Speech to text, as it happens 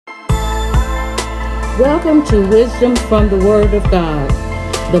Welcome to Wisdom from the Word of God,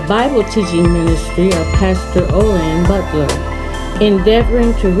 the Bible teaching ministry of Pastor Olan Butler,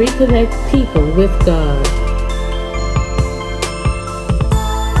 endeavoring to reconnect people with God.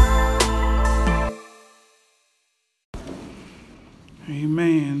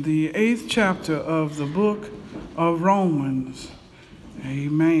 Amen. The 8th chapter of the book of Romans.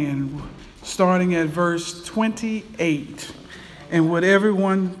 Amen. Starting at verse 28. And would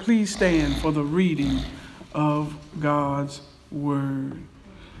everyone please stand for the reading of God's word.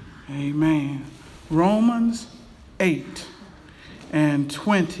 Amen. Romans 8 and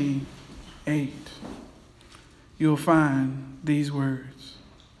 28. You'll find these words.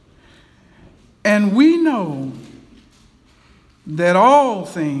 And we know that all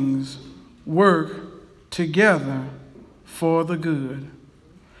things work together for the good,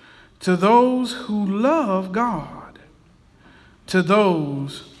 to those who love God, to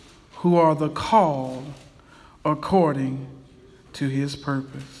those who are the called according to his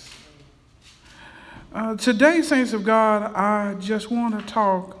purpose. Today, saints of God, I just want to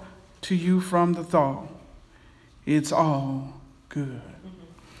talk to you from the thought, it's all good.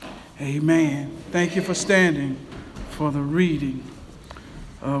 Amen. Thank you for standing for the reading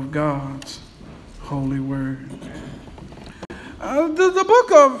of God's holy word. The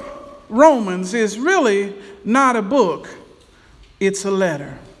book of Romans is really not a book. It's a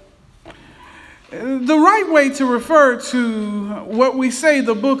letter. The right way to refer to what we say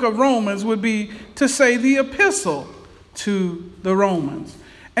the book of Romans would be to say the epistle to the Romans.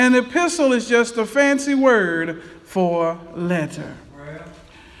 An epistle is just a fancy word for letter.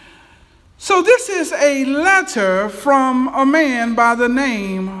 So this is a letter from a man by the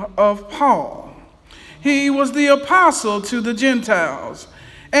name of Paul. He was the apostle to the Gentiles.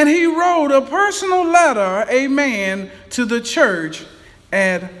 And he wrote a personal letter, amen, to the church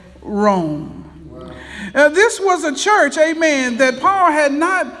at Rome. Wow. This was a church, amen, that Paul had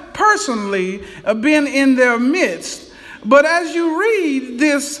not personally been in their midst. But as you read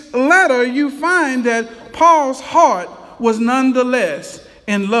this letter, you find that Paul's heart was nonetheless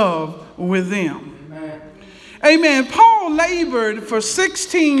in love with them. Amen. Paul labored for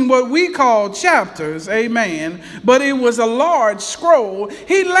 16 what we call chapters, amen, but it was a large scroll.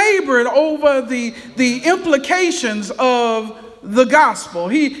 He labored over the implications of the gospel.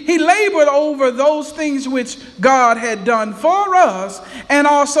 He labored over those things which God had done for us, and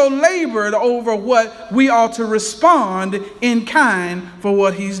also labored over what we ought to respond in kind for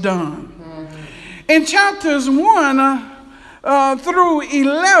what he's done. In chapters 1 through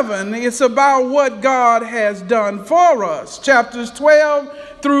 11, it's about what God has done for us. Chapters 12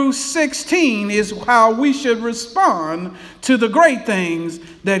 through 16 is how we should respond to the great things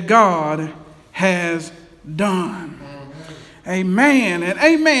that God has done. Amen and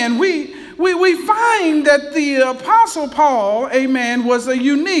amen. We find that the Apostle Paul, amen, was a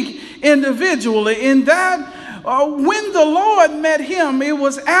unique individual in that when the Lord met him, it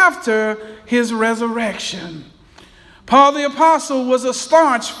was after his resurrection. Paul the Apostle was a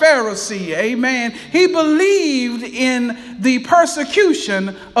staunch Pharisee, amen. He believed in the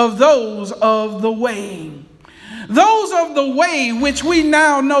persecution of those of the way. Those of the way which we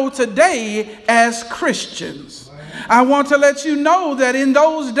now know today as Christians. I want to let you know that in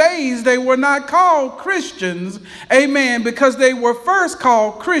those days they were not called Christians, amen, because they were first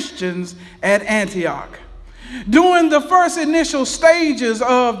called Christians at Antioch. During the first initial stages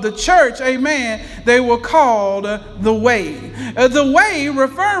of the church, amen, they were called the way. The way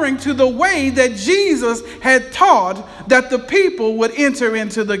referring to the way that Jesus had taught that the people would enter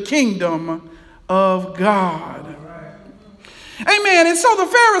into the kingdom of God. Amen. And so the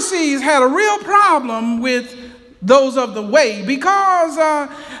Pharisees had a real problem with those of the way because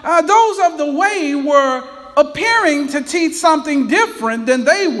those of the way were appearing to teach something different than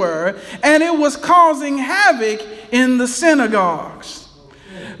they were, and it was causing havoc in the synagogues.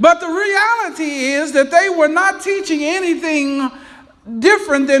 But the reality is that they were not teaching anything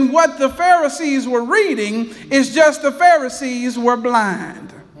different than what the Pharisees were reading. It's just the Pharisees were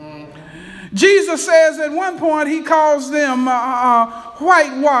blind. Jesus says at one point he calls them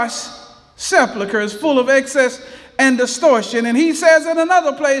whitewashed sepulchres full of excess and distortion. And he says in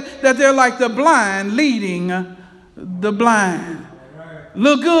another place that they're like the blind leading the blind.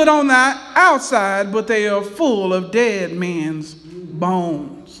 Look good on the outside, but they are full of dead men's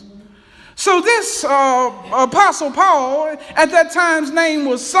bones. So this Apostle Paul, at that time's name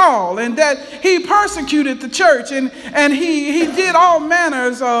was Saul, and that he persecuted the church, and he did all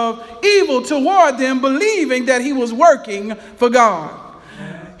manners of evil toward them, believing that he was working for God.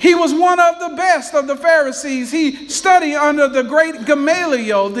 He was one of the best of the Pharisees. He studied under the great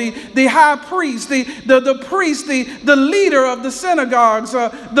Gamaliel, the high priest, the leader of the synagogues,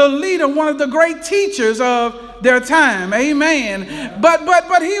 the leader, one of the great teachers of their time. Amen.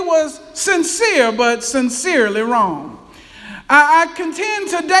 But he was sincere, but sincerely wrong. I contend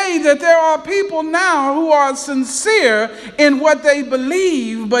today that there are people now who are sincere in what they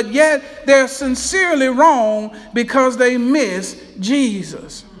believe, but yet they're sincerely wrong because they miss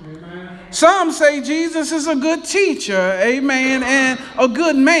Jesus. Some say Jesus is a good teacher, amen, and a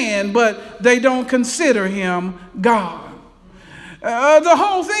good man, but they don't consider him God. The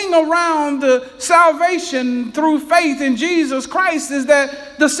whole thing around the salvation through faith in Jesus Christ is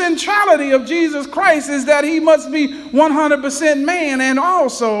that the centrality of Jesus Christ is that he must be 100% man and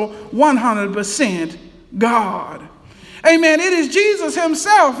also 100% God. Amen. It is Jesus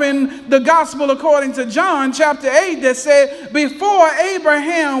himself in the gospel according to John chapter 8 that said, before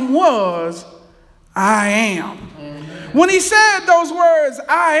Abraham was, I am. When he said those words,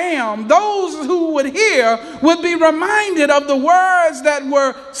 I am, those who would hear would be reminded of the words that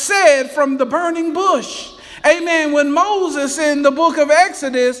were said from the burning bush. Amen. When Moses in the book of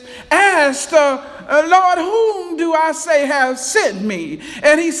Exodus asked, Lord, whom do I say have sent me?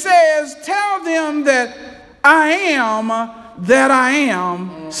 And he says, tell them that I am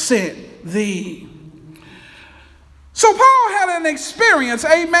sent thee. So Paul had an experience,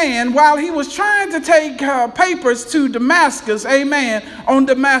 amen, while he was trying to take papers to Damascus, amen, on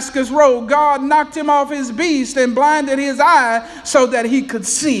Damascus Road. God knocked him off his beast and blinded his eye so that he could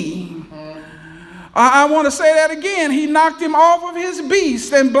see. I want to say that again. He knocked him off of his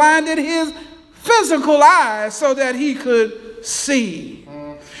beast and blinded his physical eye so that he could see.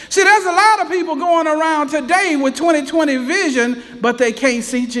 See, there's a lot of people going around today with 20/20 vision, but they can't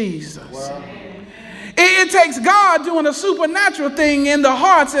see Jesus. Wow. It takes God doing a supernatural thing in the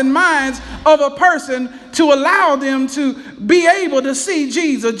hearts and minds of a person to allow them to be able to see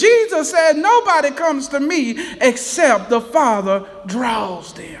Jesus. Jesus said, nobody comes to me except the Father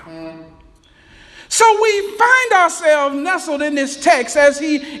draws them. So we find ourselves nestled in this text as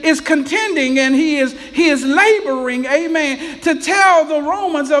he is contending and he is laboring, amen, to tell the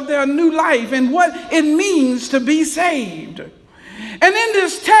Romans of their new life and what it means to be saved. And in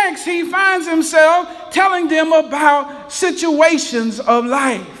this text, he finds himself telling them about situations of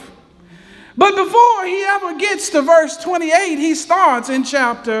life. But before he ever gets to verse 28, he starts in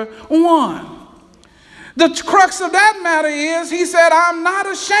chapter 1. The crux of that matter is, he said, I'm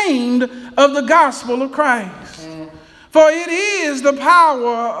not ashamed of the gospel of Christ, for it is the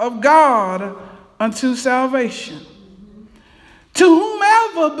power of God unto salvation. To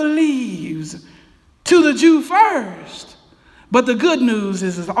whomever believes, to the Jew first, but the good news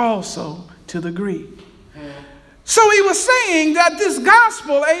is also to the Greek. So he was saying that this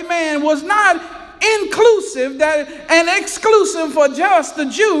gospel, amen, was not inclusive and exclusive for just the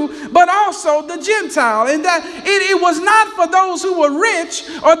Jew, but also the Gentile, and that it was not for those who were rich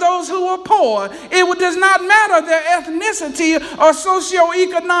or those who were poor. It does not matter their ethnicity or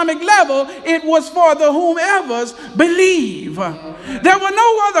socioeconomic level. It was for the whomevers believe. There were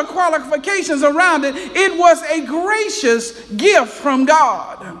no other qualifications around it. It was a gracious gift from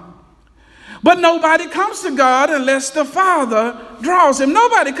God. But nobody comes to God unless the Father draws him.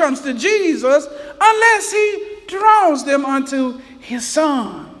 Nobody comes to Jesus unless he draws them unto his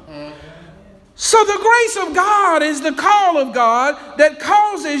Son. So the grace of God is the call of God that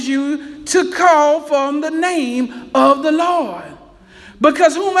causes you to call from the name of the Lord.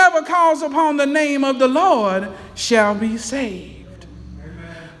 Because whomever calls upon the name of the Lord shall be saved.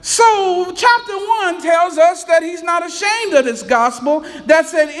 So chapter 1 tells us that he's not ashamed of this gospel.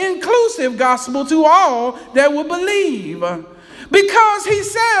 That's an inclusive gospel to all that will believe. Because he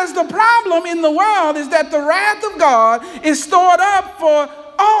says the problem in the world is that the wrath of God is stored up for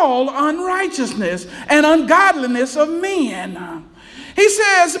all unrighteousness and ungodliness of men. He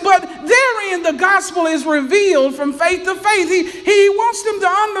says, but therein the gospel is revealed from faith to faith. He wants them to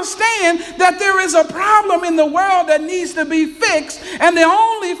understand that there is a problem in the world that needs to be fixed, and the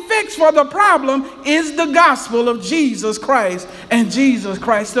only fix for the problem is the gospel of Jesus Christ and Jesus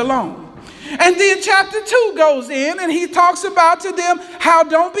Christ alone. And then chapter 2 goes in and he talks about to them how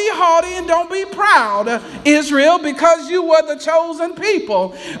don't be haughty and don't be proud, Israel, because you were the chosen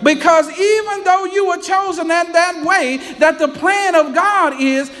people. Because even though you were chosen in that way, that the plan of God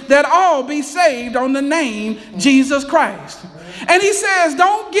is that all be saved on the name Jesus Christ. And he says,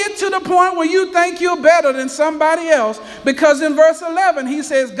 don't get to the point where you think you're better than somebody else, because in verse 11, he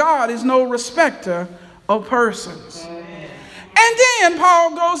says, God is no respecter of persons. And then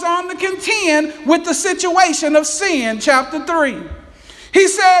Paul goes on to contend with the situation of sin, chapter 3. He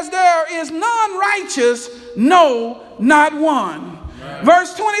says there is none righteous, no, not one. Right.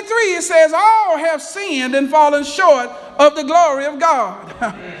 Verse 23, it says all have sinned and fallen short of the glory of God.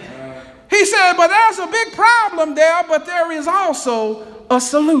 Right. He said, but there's a big problem there, but there is also a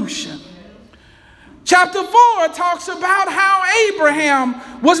solution. Chapter 4 talks about how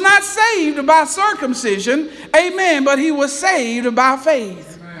Abraham was not saved by circumcision, amen, but he was saved by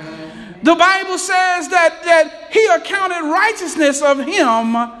faith. Amen. The Bible says that he accounted righteousness of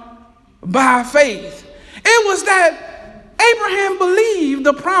him by faith. It was that Abraham believed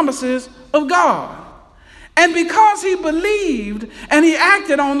the promises of God. And because he believed and he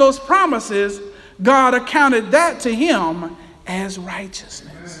acted on those promises, God accounted that to him as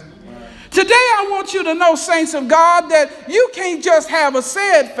righteousness. Today I want you to know, saints of God, that you can't just have a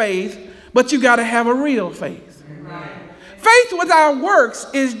said faith, but you got to have a real faith. Faith without works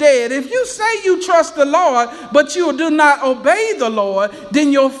is dead. If you say you trust the Lord, but you do not obey the Lord,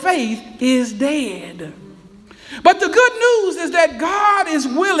 then your faith is dead. But the good news is that God is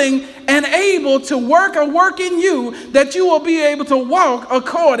willing and able to work a work in you that you will be able to walk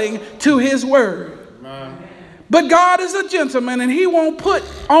according to his word. Amen. But God is a gentleman and he won't put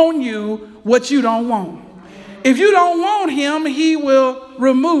on you what you don't want. If you don't want him, he will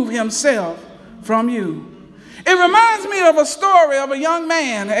remove himself from you. It reminds me of a story of a young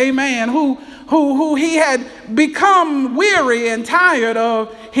man, amen, who he had become weary and tired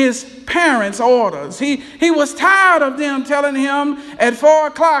of his parents' orders. He was tired of them telling him at 4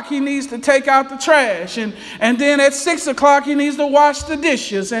 o'clock he needs to take out the trash, and then at 6 o'clock he needs to wash the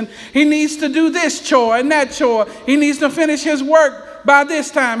dishes, and he needs to do this chore and that chore. He needs to finish his work by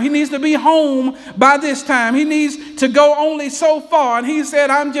this time. He needs to be home by this time. He needs to go only so far. And he said,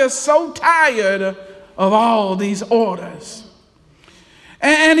 I'm just so tired of all these orders.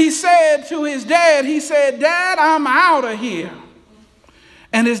 And he said to his dad, he said, Dad, I'm out of here.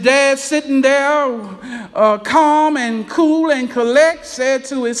 And his dad, sitting there calm and cool and collect, said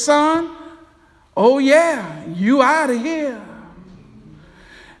to his son, oh yeah, you out of here.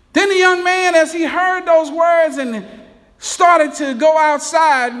 Then the young man, as he heard those words and started to go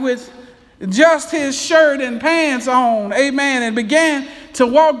outside with just his shirt and pants on, amen, and began to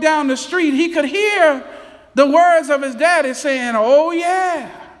walk down the street, he could hear the words of his daddy saying, oh yeah,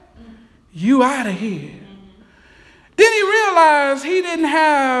 you out of here. Then he realized he didn't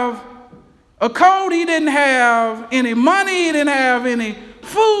have a coat, he didn't have any money, he didn't have any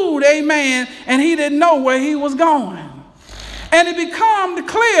food, amen, and he didn't know where he was going. And it became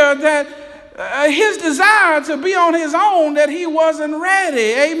clear that his desire to be on his own, that he wasn't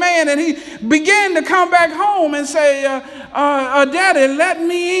ready, amen, and he began to come back home and say, Daddy, let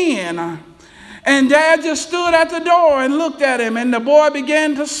me in. And Dad just stood at the door and looked at him, and the boy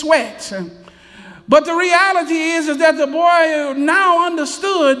began to sweat. But the reality is that the boy now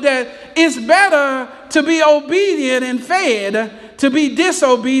understood that it's better to be obedient and fed to be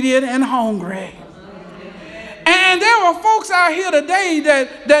disobedient and hungry. And there are folks out here today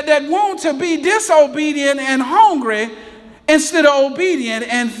that want to be disobedient and hungry instead of obedient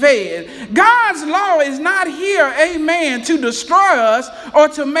and fed. God's law is not here, amen, to destroy us or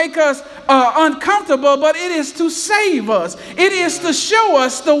to make us uncomfortable, but it is to save us. It is to show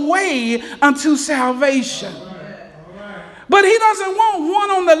us the way unto salvation. But he doesn't want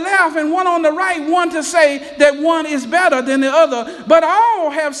one on the left and one on the right, one to say that one is better than the other. But all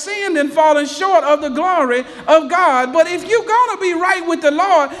have sinned and fallen short of the glory of God. But if you're going to be right with the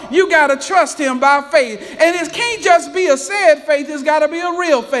Lord, you got to trust him by faith. And it can't just be a said faith. It's got to be a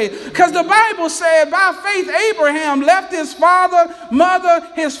real faith. Because the Bible said by faith, Abraham left his father, mother,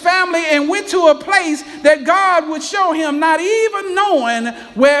 his family, and went to a place that God would show him, not even knowing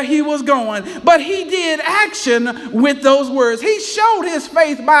where he was going. But he did action with those words. He showed his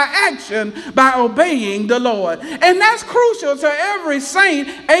faith by action, by obeying the Lord. And that's crucial to every saint,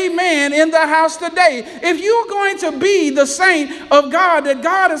 amen, in the house today. If you're going to be the saint of God that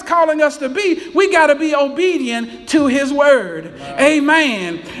God is calling us to be, we got to be obedient to his word. Wow.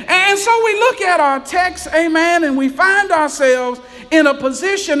 Amen. And so we look at our text, amen, and we find ourselves in a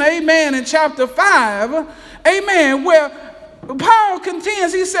position, amen, in chapter 5, amen, where Paul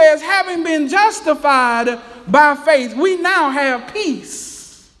contends, he says, having been justified by faith, we now have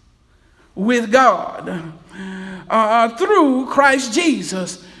peace with God through Christ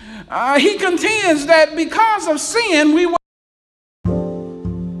Jesus. He contends that because of sin, we were.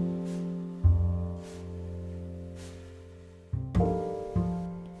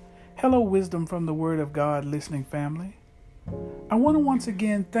 Hello, Wisdom from the Word of God listening family. I want to once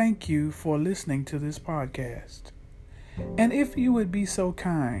again thank you for listening to this podcast. And if you would be so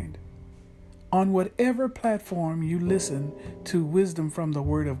kind, on whatever platform you listen to Wisdom from the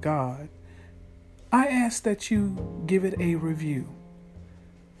Word of God, I ask that you give it a review.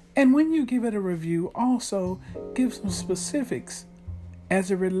 And when you give it a review, also give some specifics as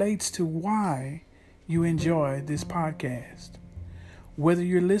it relates to why you enjoy this podcast. Whether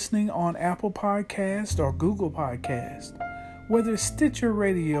you're listening on Apple Podcast or Google Podcast, whether it's Stitcher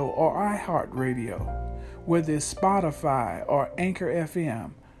Radio or iHeartRadio, whether it's Spotify or Anchor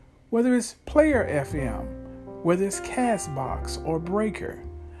FM, whether it's Player FM, whether it's Castbox or Breaker,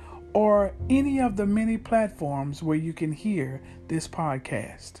 or any of the many platforms where you can hear this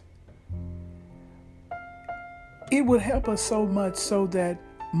podcast. It would help us so much so that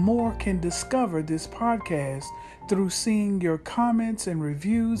more can discover this podcast through seeing your comments and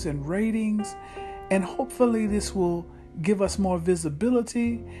reviews and ratings, and hopefully this will give us more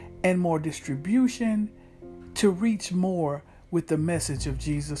visibility and more distribution to reach more with the message of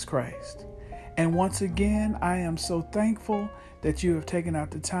Jesus Christ. And once again, I am so thankful that you have taken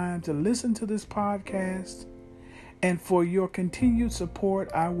out the time to listen to this podcast. And for your continued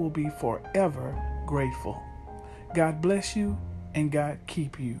support, I will be forever grateful. God bless you and God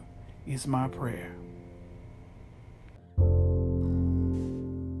keep you is my prayer.